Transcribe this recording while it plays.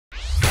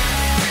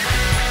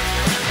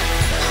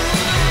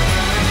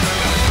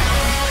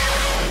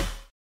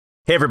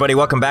Hey everybody,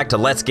 welcome back to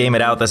Let's Game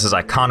It Out. This is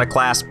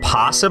Iconoclasts,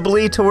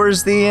 possibly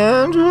towards the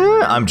end.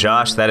 I'm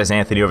Josh, that is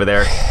Anthony over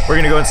there. We're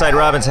gonna go inside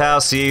Robin's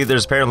house, see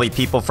there's apparently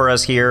people for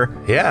us here.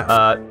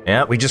 Yeah.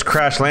 Yeah. We just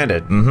crash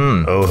landed.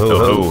 Mm-hmm. Oh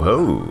ho ho.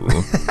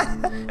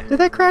 ho. Did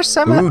that crash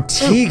somehow? Ooh,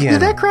 Tegan.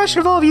 Did that crash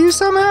involve you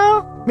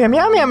somehow? Meow,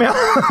 meow, meow, meow.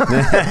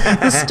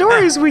 The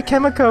stories we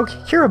chemico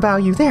hear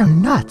about you, they are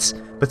nuts,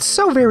 but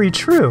so very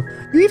true.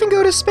 You even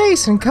go to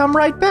space and come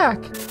right back.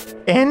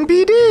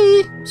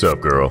 NBD! What's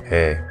up, girl?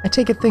 Hey. I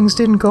take it things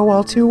didn't go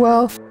all too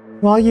well.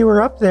 While you were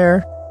up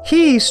there,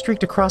 he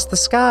streaked across the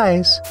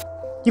skies.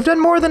 You've done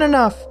more than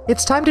enough.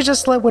 It's time to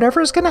just let whatever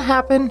is gonna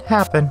happen,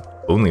 happen.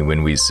 Only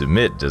when we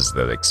submit does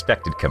the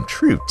expected come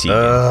true, Tegan.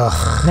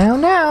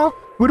 Now,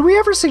 would we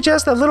ever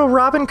suggest that little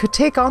Robin could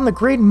take on the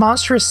great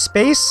monstrous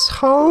space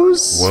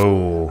hose?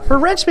 Whoa. Her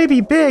wrench may be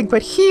big,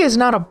 but he is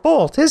not a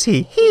bolt, is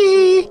he?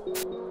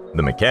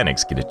 The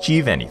mechanics can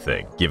achieve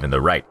anything, given the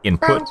right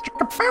input.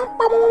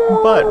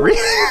 But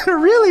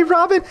Really,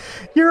 Robin?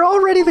 You're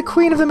already the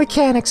queen of the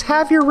mechanics.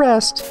 Have your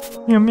rest.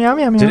 Meow, meow,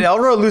 meow, meow. Did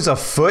Elro lose a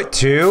foot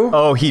too?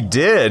 Oh, he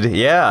did,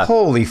 yeah.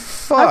 Holy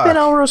fuck. I've been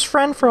Elro's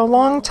friend for a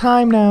long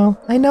time now.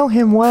 I know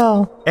him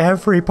well.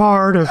 Every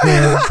part of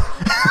him.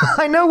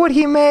 I know what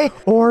he may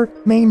or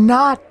may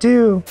not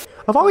do.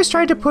 I've always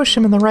tried to push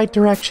him in the right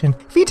direction.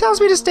 If he tells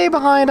me to stay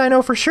behind, I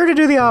know for sure to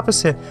do the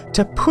opposite.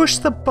 To push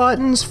the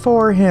buttons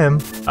for him.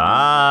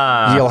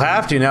 Ah. You'll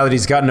have to now that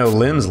he's got no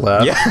limbs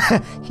left.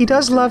 Yeah. He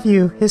does love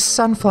you, his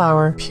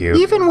sunflower. Pew.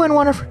 Even when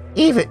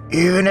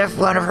even if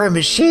one of her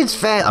machines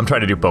fails. I'm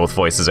trying to do both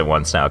voices at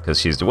once now, because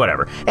she's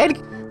whatever.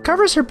 And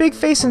covers her big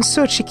face in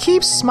soot, she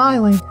keeps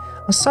smiling.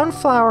 A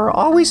sunflower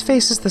always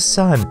faces the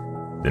sun.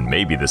 Then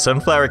maybe the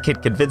sunflower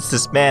kid convinced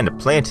this man to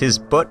plant his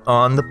butt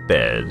on the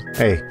bed.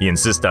 Hey. He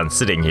insists on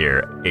sitting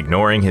here,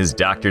 ignoring his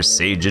doctor's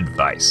sage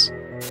advice.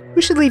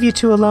 We should leave you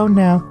two alone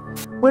now.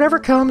 Whatever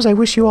comes, I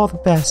wish you all the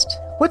best.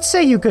 What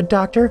say you, good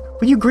doctor?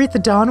 Will you greet the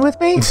dawn with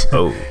me?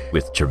 Oh,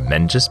 with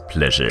tremendous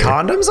pleasure.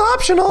 Condoms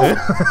optional.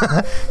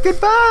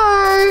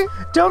 Goodbye!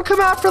 Don't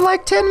come out for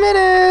like 10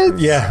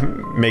 minutes! Yeah,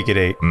 make it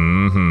 8.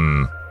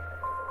 Mm-hmm.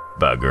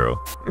 Bye, girl.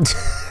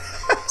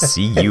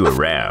 See you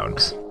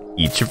around.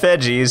 Eat your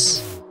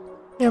veggies.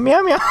 Meow,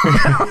 meow, meow.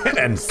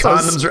 And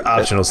condoms are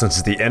optional since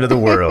it's the end of the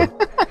world.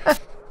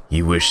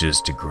 He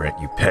wishes to grant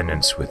you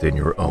penance within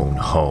your own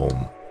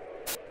home.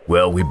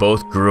 Well, we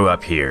both grew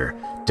up here.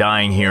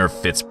 Dying here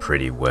fits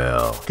pretty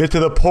well. Get to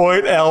the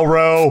point,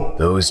 Elro.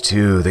 Those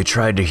two, they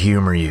tried to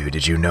humor you,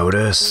 did you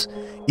notice?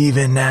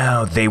 Even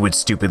now, they would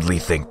stupidly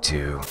think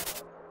too.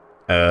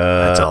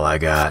 That's all I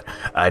got.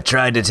 I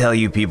tried to tell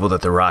you people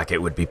that the rocket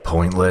would be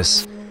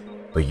pointless,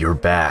 but you're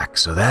back,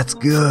 so that's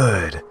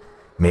good.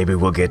 Maybe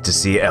we'll get to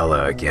see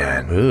Ella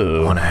again.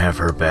 Ooh. Wanna have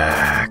her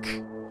back.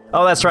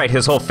 Oh, that's right,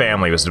 his whole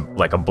family was,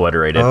 like,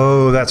 obliterated.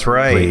 Oh, that's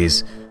right.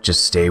 Please,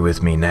 just stay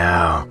with me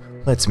now.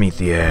 Let's meet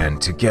the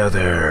end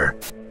together.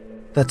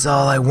 That's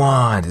all I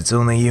want. It's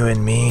only you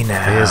and me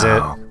now. Is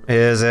it?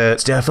 Is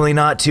It's it? definitely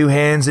not 2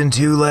 hands and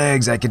 2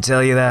 legs, I can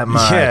tell you that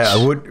much. Yeah,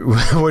 I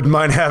wouldn't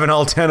mind having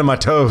all 10 of my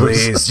toes.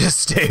 Please, just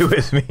stay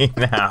with me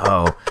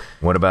now.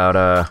 What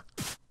about,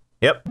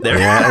 Yep, there.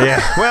 Yeah.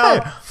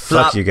 Well,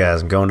 fuck you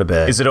guys, I'm going to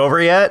bed. Is it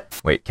over yet?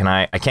 Wait,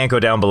 I can't go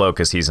down below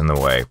because he's in the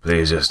way.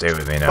 Please just stay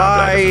with me now.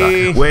 Bye. Blah,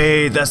 blah, blah.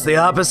 Wait, that's the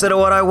opposite of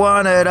what I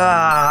wanted.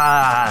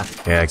 Ah.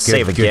 Yeah, good,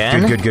 Save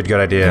again. Good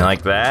idea. You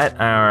like that? All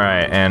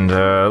right, and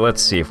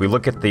let's see. If we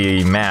look at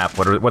the map,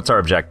 what's our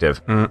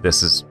objective?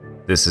 This is the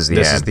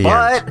end. This is the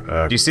but,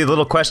 end. do you see the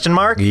little question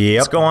mark? Yep.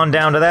 Let's go on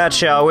down to that,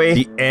 shall we?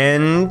 The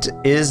end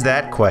is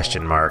that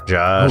question mark,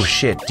 Josh. Oh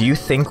shit, do you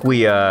think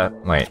we,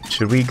 wait,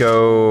 should we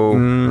go,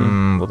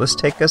 will this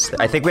take us?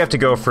 I think we have to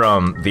go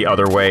from the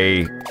other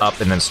way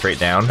up and then straight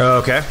down.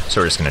 Okay.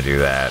 So we're just gonna do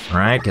that,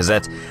 right? Because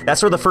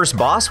that's where the first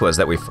boss was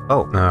that we,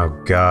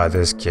 Oh god,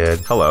 this kid.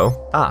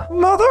 hello. Ah,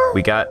 Mother?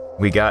 we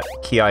got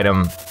key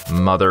item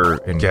mother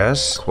in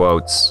Guess?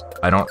 quotes.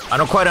 I don't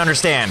quite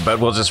understand, but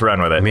we'll just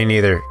run with it. Me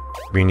neither.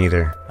 Me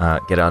neither.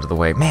 Get out of the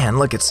way. Man,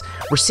 look,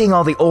 we're seeing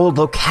all the old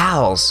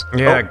locales.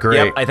 Yeah, Oh,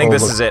 great. Yep, I think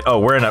this is it. Oh,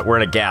 we're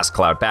in a gas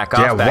cloud. Back off,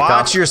 Yeah, back off.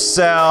 watch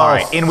yourself. All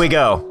right, in we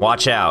go.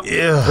 Watch out.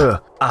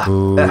 Ugh.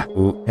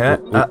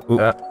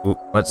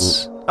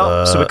 Let's.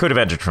 Oh, so we could have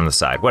entered from the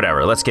side.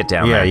 Whatever. Let's get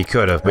down Yeah, there. you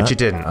could have, but you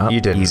didn't. You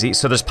didn't. Easy.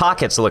 So there's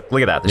pockets. Look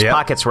at that. There's Yep.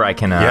 pockets where I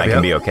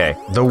can be okay.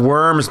 The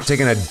worm's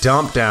taking a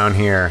dump down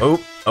here.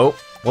 Oh.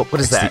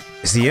 What is that?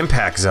 It's the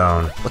impact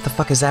zone. What the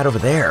fuck is that over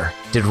there?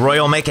 Did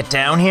Royal make it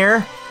down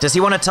here? Does he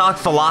want to talk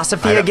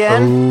philosophy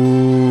again?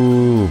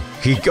 Ooh.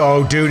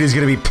 Oh, dude, he's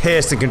gonna be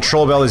pissed and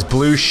controlled by all this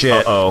blue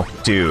shit. Uh-oh,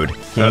 dude.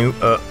 Can you?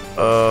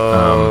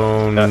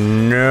 Oh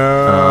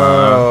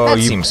no! that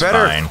you seems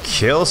better fine.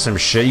 kill some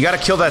shit. You gotta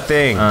kill that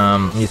thing.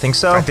 You think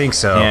so? I think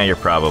so. Yeah, you're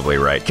probably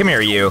right. Come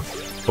here, you.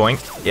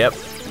 Boink. Yep.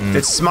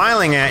 It's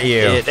smiling at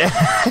you.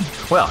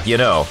 Well, you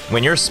know,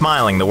 when you're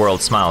smiling, the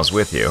world smiles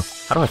with you.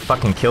 How do I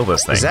fucking kill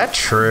this thing? Is that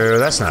true?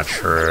 That's not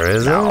true,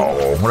 is it?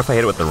 No. What if I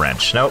hit it with the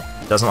wrench? Nope.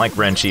 Doesn't like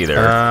wrench either.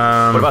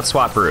 What about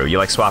Swapperoo? You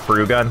like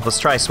Swapperoo gun? Let's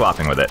try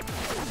swapping with it.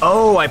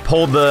 Oh, I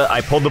pulled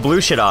the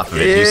blue shit off of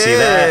it. Do you see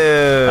that?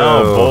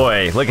 Oh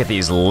boy, look at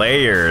these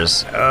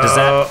layers. Does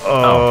that?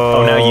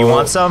 Oh, now you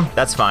want some?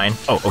 That's fine.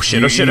 Oh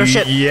shit! Oh shit! Oh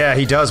shit! Yeah,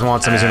 he does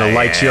want some. He's gonna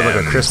light you up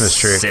like a Christmas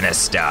tree.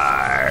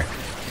 Sinister.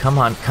 Come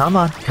on, come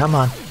on, come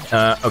on.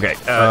 Okay,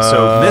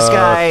 so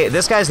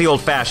this guy's the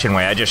old-fashioned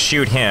way. I just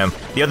shoot him.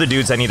 The other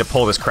dudes, I need to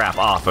pull this crap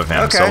off of him.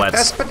 Okay, so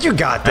let's. but you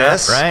got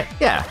this, right?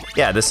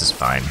 Yeah, this is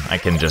fine. I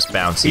can just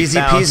bounce. Easy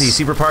peasy,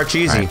 super parch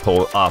easy. Right,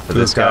 pull off of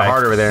this guy. Got a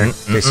heart over there in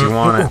case you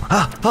want it.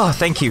 Oh,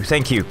 thank you.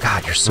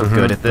 God, you're so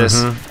good at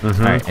this. All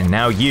right, and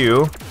now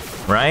you,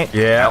 right?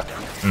 Yeah.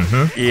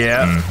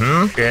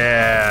 Yeah.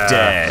 Yeah.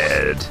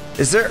 Dead.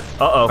 Is there?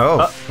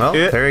 Oh, well,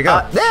 there you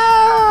go. No!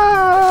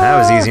 That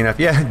was easy enough.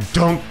 Yeah,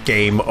 don't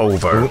game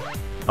over.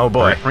 Oh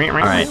boy. All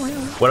right.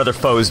 What other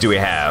foes do we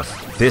have?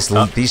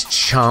 These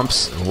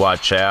chumps.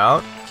 Watch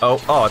out.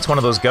 Oh, it's one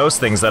of those ghost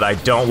things that I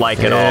don't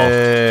like at all.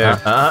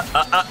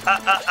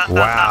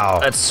 Wow.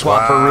 Let's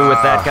Swapperoo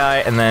with that guy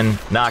and then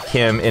knock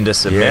him into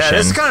submission. Yeah,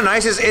 this is kind of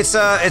nice. It's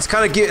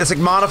like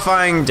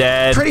modifying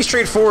Dead. Pretty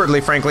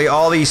straightforwardly, frankly.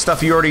 All the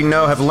stuff you already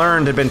know, have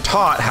learned, and been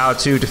taught how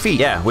to defeat.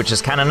 Yeah, which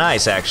is kind of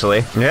nice,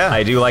 actually. Yeah.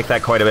 I do like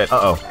that quite a bit.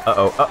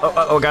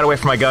 Got away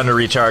from my gun to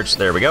recharge.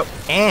 There we go.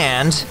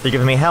 And they're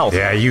giving me health.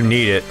 Yeah, you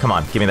need it. Come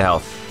on, give me the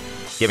health.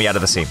 Get me out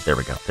of the scene. There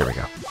we go.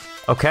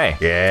 Okay.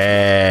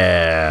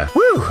 Yeah.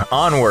 Woo!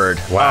 Onward.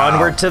 Wow.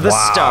 Onward to the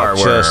Star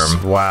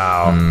Worm.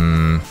 Wow.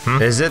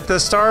 Is it the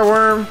Star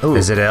Worm? Ooh.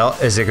 Is it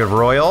a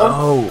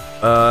royal?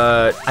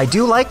 I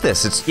do like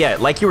this. It's,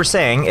 like you were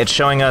saying, it's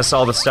showing us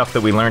all the stuff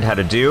that we learned how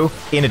to do.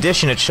 In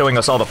addition, it's showing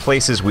us all the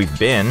places we've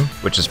been,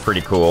 which is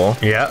pretty cool.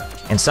 Yeah.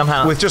 And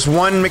somehow... with just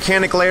one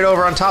mechanic layered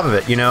over on top of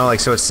it,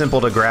 like, so it's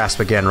simple to grasp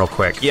again real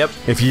quick. Yep.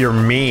 If you're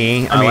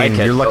me, I mean, like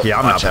it. you're lucky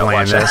I'm not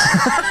playing this.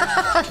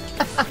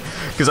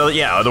 Because,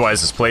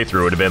 otherwise this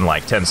playthrough would have been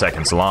like 10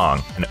 seconds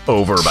long and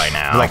over by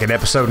now. Like an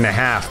episode and a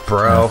half,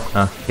 bro.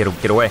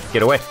 Get away.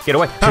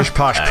 Pish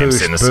posh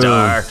poosh, in the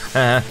star.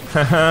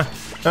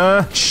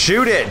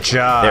 Shoot it,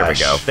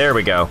 Josh. There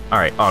we go. All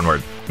right,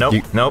 onward.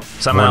 Nope.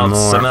 Something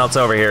else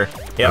over here.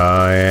 Yep.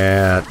 Oh,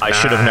 yeah. I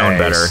should have known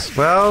better.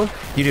 Well,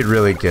 you did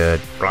really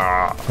good.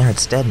 Yeah,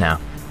 it's dead now.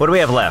 What do we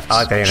have left? I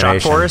like the Shock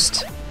animation.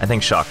 Forest? I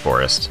think Shock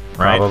Forest,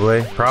 right?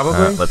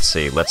 Probably. Let's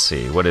see.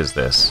 What is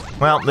this?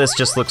 Well, this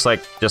just looks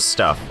like just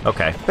stuff.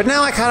 Okay. But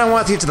now I kind of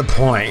want to get to the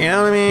point, you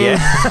know what I mean? Yeah.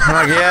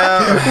 Like,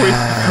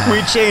 yeah.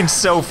 we changed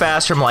so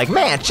fast from like,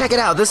 man, check it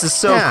out, this is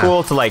so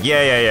cool, to like,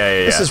 yeah.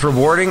 This is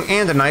rewarding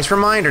and a nice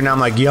reminder. Now I'm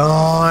like,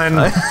 yawn.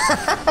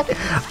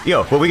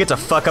 Well, we get to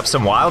fuck up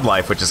some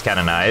wildlife, which is kind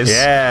of nice.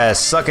 Yeah,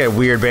 suck it,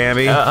 Weird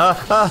Bambi.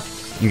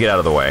 You get out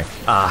of the way.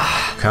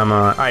 Come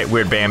on. All right,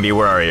 Weird Bambi,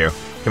 where are you?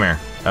 Come here.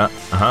 Can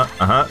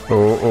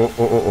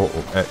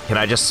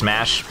I just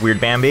smash Weird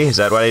Bambi? Is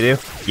that what I do?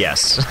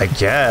 Yes. I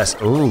guess.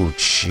 Ooh,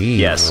 gee.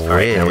 Yes. All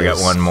right, now we got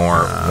one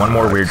more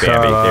Weird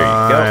Bambi. There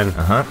you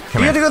go. Do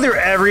you have to go through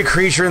every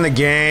creature in the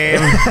game?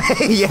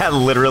 Yeah,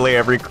 literally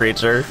every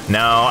creature.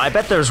 No, I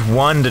bet there's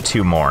 1 to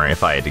 2 more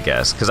if I had to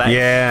guess.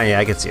 Yeah,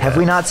 I could see that. Have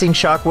we not seen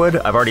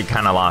Shockwood? I've already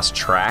kind of lost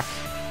track,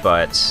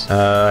 but...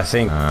 I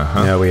think...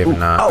 No, we have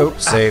not.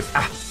 Oops, safe.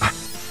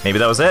 Maybe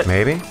that was it?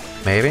 Maybe.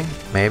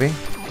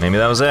 Maybe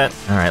that was it.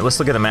 All right, let's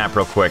look at the map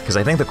real quick, because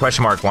I think the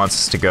question mark wants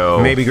us to go...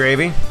 Maybe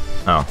gravy?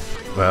 Oh.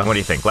 Well, what do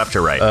you think, left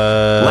or right?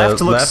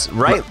 Left looks...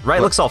 Right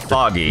looks all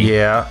foggy.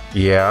 Yeah.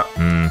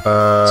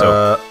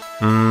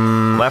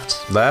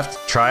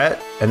 Left, try it,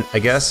 and I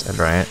guess. And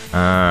try it.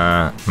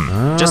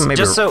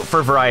 Just so,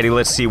 for variety,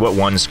 let's see what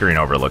one screen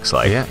over looks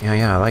like. Yeah,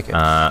 I like it.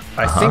 I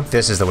think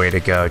this is the way to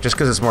go, just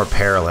because it's more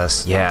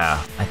perilous.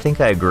 Yeah, I think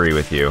I agree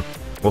with you.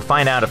 We'll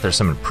find out if there's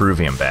some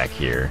Impruvium back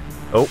here.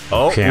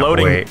 Can't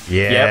loading. Wait.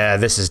 Yeah,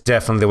 This is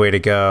definitely the way to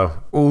go.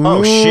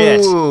 Ooh,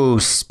 shit. Ooh,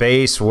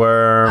 space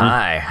worm.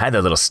 Hi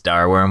there, little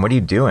star worm. What are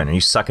you doing? Are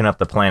you sucking up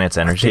the planet's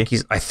energy?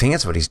 I think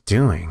that's what he's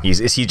doing.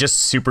 Is he just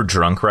super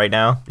drunk right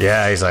now?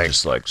 Yeah, he's like...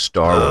 Just like,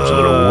 Star Worm's a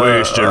little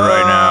wasted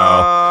right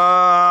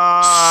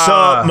now.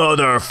 Sup,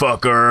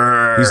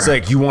 motherfucker? He's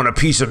like, you want a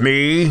piece of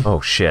me?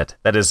 Oh, shit.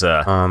 That is,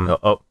 yeah.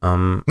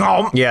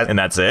 And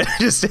that's it.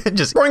 just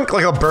boink,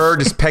 like a bird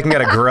just pecking at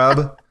a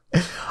grub.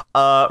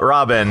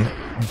 Robin,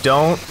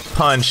 don't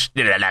punch.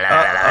 You've become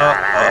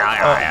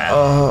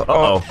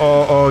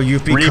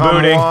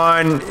Rebooting.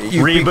 one.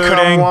 You've Rebooting.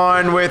 become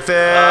one with it.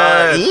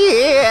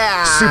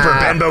 Yeah. Super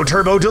Bembo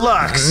Turbo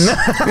Deluxe.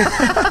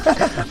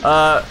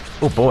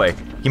 Oh boy,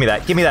 give me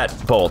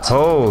that bolt.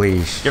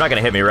 Holy sh! You're not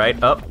gonna hit me, right?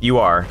 Oh, you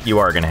are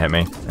gonna hit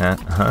me.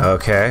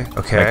 Okay.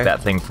 Make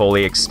that thing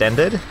fully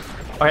extended.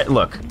 All right,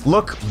 look,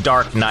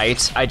 Dark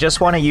Knight. I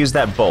just want to use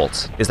that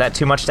bolt. Is that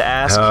too much to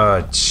ask?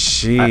 Oh,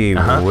 gee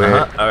All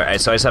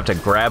right, so I just have to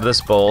grab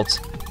this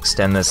bolt,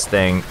 extend this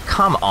thing.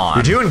 Come on.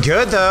 You're doing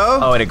good, though.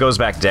 Oh, and it goes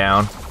back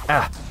down.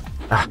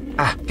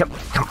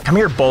 Come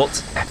here,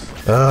 bolt.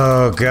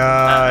 Oh,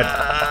 God.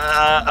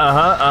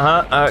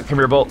 Come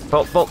here, Bolt.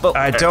 Bolt.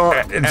 I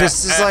don't.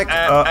 This is like.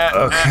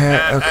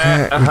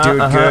 Okay. We're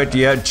doing good.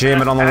 Yeah,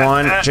 jam it on the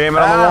one.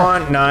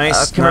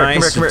 Nice.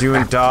 Nice. You're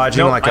doing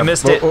dodging nope, like I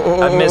missed it.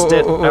 I missed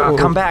it.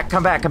 Come back.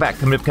 Come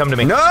to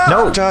me.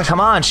 No, Josh. Come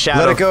on,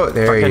 Shadow. Let it go.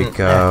 There you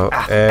go.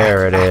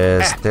 There it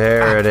is.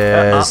 There it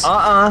is. Get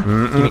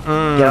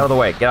out of the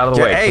way.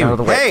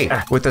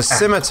 Hey, with the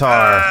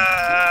scimitar.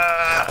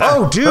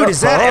 Oh, dude,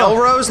 is that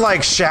Elro's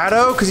like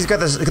shadow? Because he's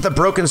got the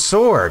broken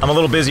sword. I'm a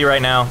little busy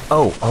right now.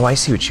 Oh, I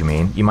see what you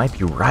mean. You might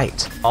be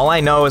right. All I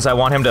know is I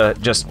want him to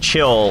just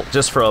chill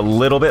just for a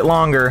little bit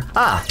longer.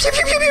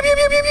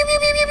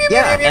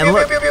 Yeah, and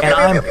look,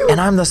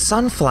 and I'm the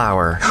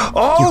sunflower.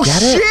 Oh, you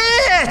get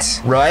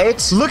shit!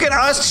 Right? Look at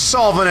us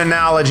solving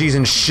analogies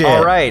and shit.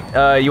 All right,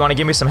 you want to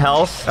give me some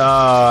health?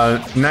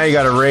 Now you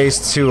gotta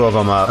raise 2 of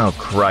them up. Oh,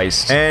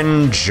 Christ.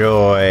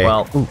 Enjoy.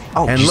 Well,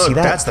 and look,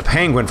 that's the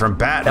penguin from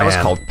Batman. That was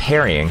called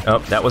parrying. Oh,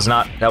 that was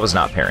not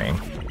parrying.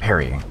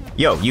 Parrying.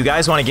 Yo, you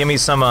guys want to give me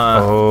some,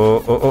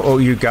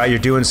 you're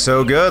doing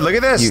so good. Look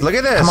at this, look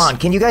at this. Come on,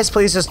 can you guys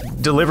please just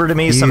deliver to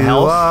me some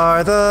health? You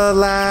are the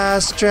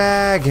last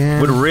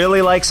dragon. Would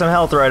really like some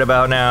health right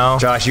about now.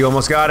 Josh, you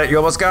almost got it,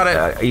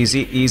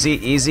 Easy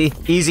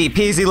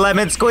peasy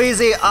lemon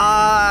squeezy.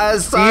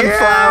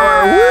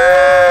 Sunflower.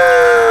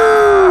 Yeah.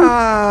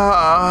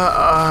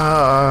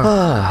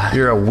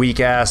 You're a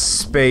weak-ass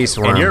space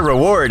worm. And your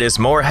reward is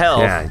more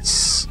health. Yeah.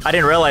 I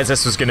didn't realize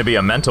this was going to be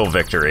a mental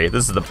victory.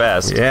 This is the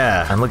best.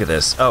 Yeah. And look at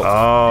this.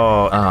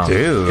 Oh,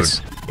 dude.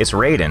 It's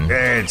Raiden.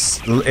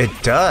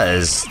 It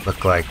does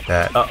look like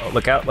that.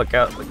 Look out.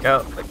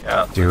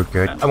 Dude,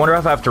 good. I wonder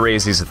if I have to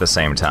raise these at the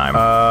same time.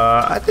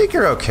 I think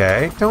you're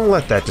okay. Don't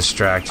let that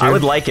distract you. I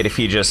would like it if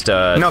you just,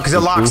 No, because it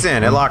locks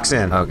in. It locks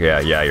in. Oh,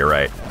 yeah, you're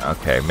right.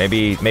 Okay,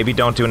 maybe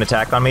don't do an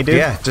attack on me, dude.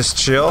 Yeah, just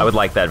chill. I would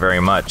like that very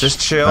much. Just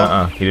chill.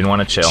 You didn't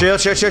want to chill. Chill.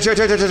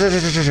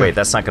 Wait,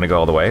 that's not going to go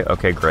all the way.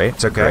 Okay, great.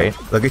 It's okay.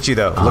 Great. Look at you,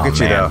 though. Look at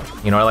you, though.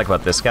 You know what I like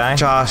about this guy?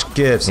 Josh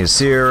Gibbs. He's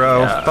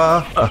 0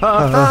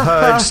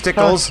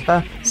 stickles.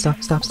 Stop.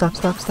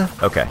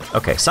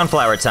 Okay.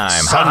 Sunflower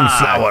time.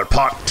 Sunflower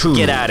part 2.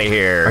 Get out of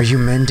here. Are you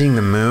mending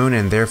the moon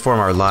and therefore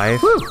our life?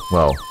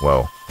 Whoa.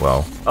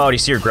 Oh, do you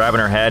see her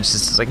grabbing her head?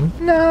 She's just like,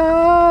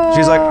 no.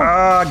 She's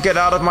like, get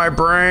out of my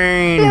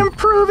brain.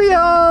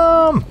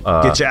 Improvium.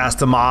 Get your ass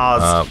to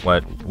Mars.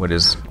 What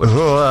is?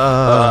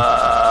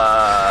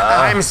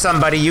 I'm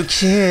somebody you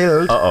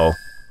killed. Uh-oh.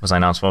 Was I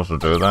not supposed to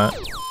do that?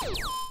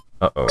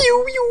 Uh-oh.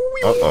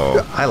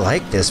 I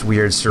like this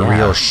weird,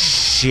 surreal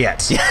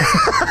shit.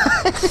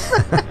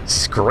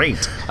 It's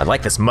great. I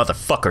like this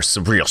motherfucker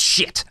surreal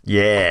shit.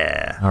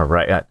 Yeah. All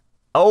right.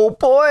 Oh,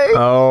 boy.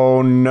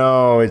 Oh,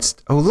 no.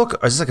 Oh,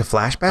 look. Is this like a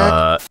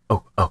flashback?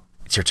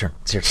 It's your turn.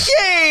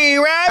 Yay,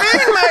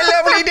 Robin, my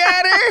lovely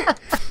daughter.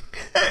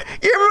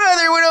 Your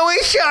mother would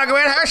always talk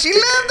about how she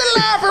loved to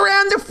laugh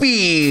around the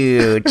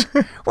fields.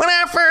 When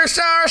I first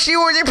saw her, she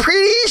wore the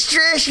prettiest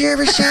dress you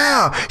ever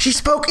saw. She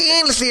spoke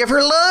endlessly of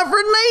her love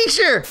for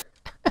nature.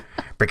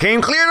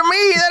 Became clear to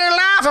me that her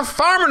life of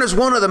farming was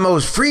one of the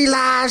most free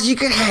lives you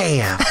could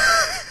have.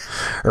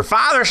 Her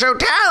father showed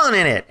talent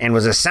in it and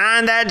was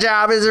assigned that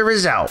job as a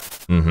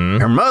result.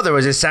 Her mother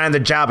was assigned the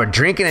job of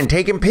drinking and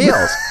taking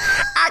pills.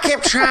 I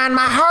kept trying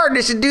my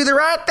hardest to do the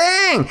right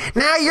thing.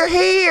 Now you're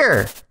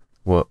here.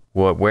 What,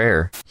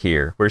 where?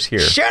 Here? Where's here?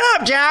 Shut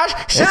up, Josh.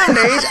 Some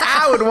days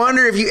I would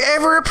wonder if you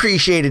ever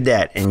appreciated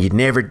that, and you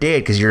never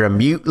did because you're a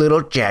mute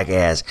little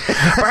jackass.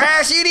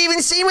 Perhaps you'd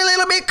even seem a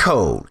little bit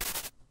cold.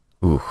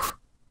 Ooh.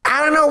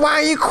 I don't know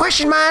why you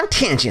question my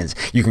intentions.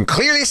 You can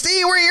clearly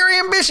see where your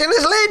ambition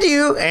has led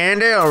you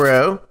and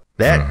Elro.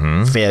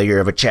 That failure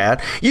of a child.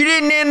 You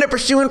didn't end up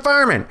pursuing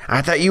farming.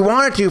 I thought you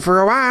wanted to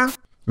for a while.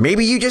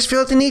 Maybe you just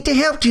felt the need to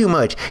help too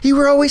much. You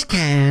were always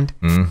kind.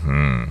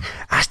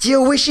 I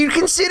still wish you'd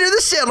consider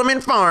the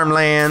settlement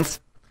farmlands.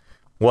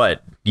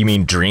 What? You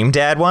mean Dream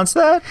Dad wants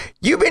that?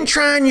 You've been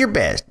trying your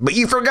best, but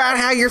you forgot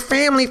how your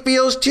family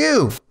feels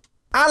too.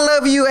 I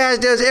love you as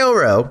does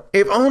Elro.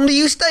 If only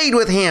you stayed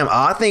with him.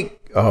 I think...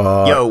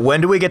 Yo, when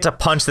do we get to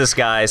punch this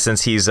guy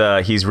since he's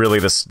really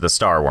the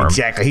star worm?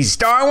 Exactly, he's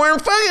star worm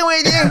fucking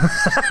with you.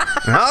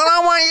 All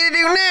I want you to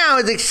do now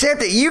is accept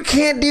that you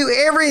can't do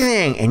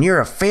everything and you're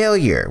a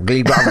failure.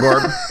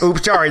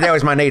 Oops, sorry, that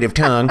was my native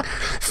tongue.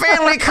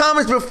 Family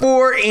comes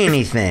before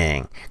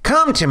anything.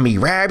 Come to me,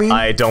 Rabbi.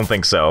 I don't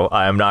think so.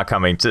 I am not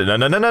coming to. No.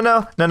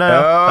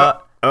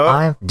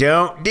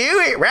 Don't do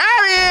it,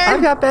 Robin!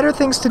 I've got better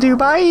things to do.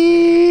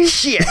 Bye.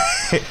 Shit.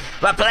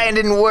 My plan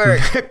didn't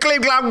work. Clip,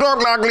 glop,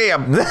 glop, glop, glip.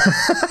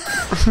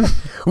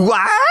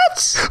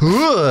 What?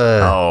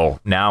 Oh,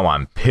 now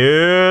I'm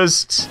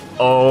pissed.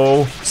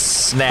 Oh,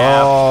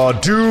 snap. Oh,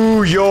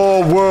 do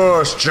your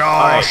worst, Josh.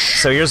 All right,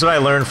 so here's what I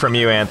learned from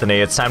you,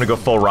 Anthony. It's time to go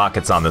full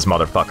rockets on this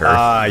motherfucker.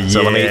 Yeah.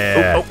 So let me...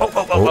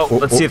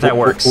 Let's see if that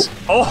works.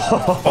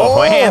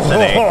 Oh,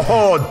 Anthony.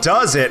 Oh,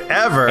 does it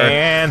ever?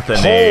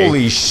 Anthony.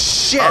 Holy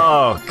shit.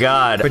 Oh,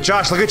 God. But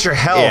Josh, look at your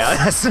health. Yeah,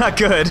 that's not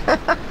good.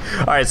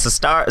 All right, so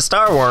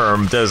Star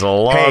Worm does a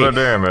lot of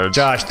damage.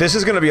 Josh, this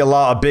is going to be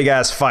a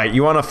big-ass fight.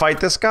 You want to fight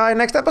this guy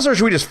next episode, or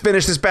should we just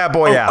finish this bad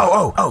boy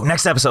out? Oh,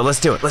 next episode. Let's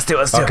do it. Let's do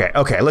it.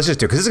 Okay, let's just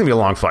do it, because this is going to be a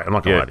long fight. I'm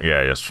not going to lie to you.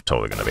 Yeah, it's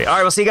totally going to be. All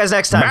right, we'll see you guys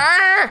next time.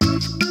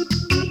 Bye.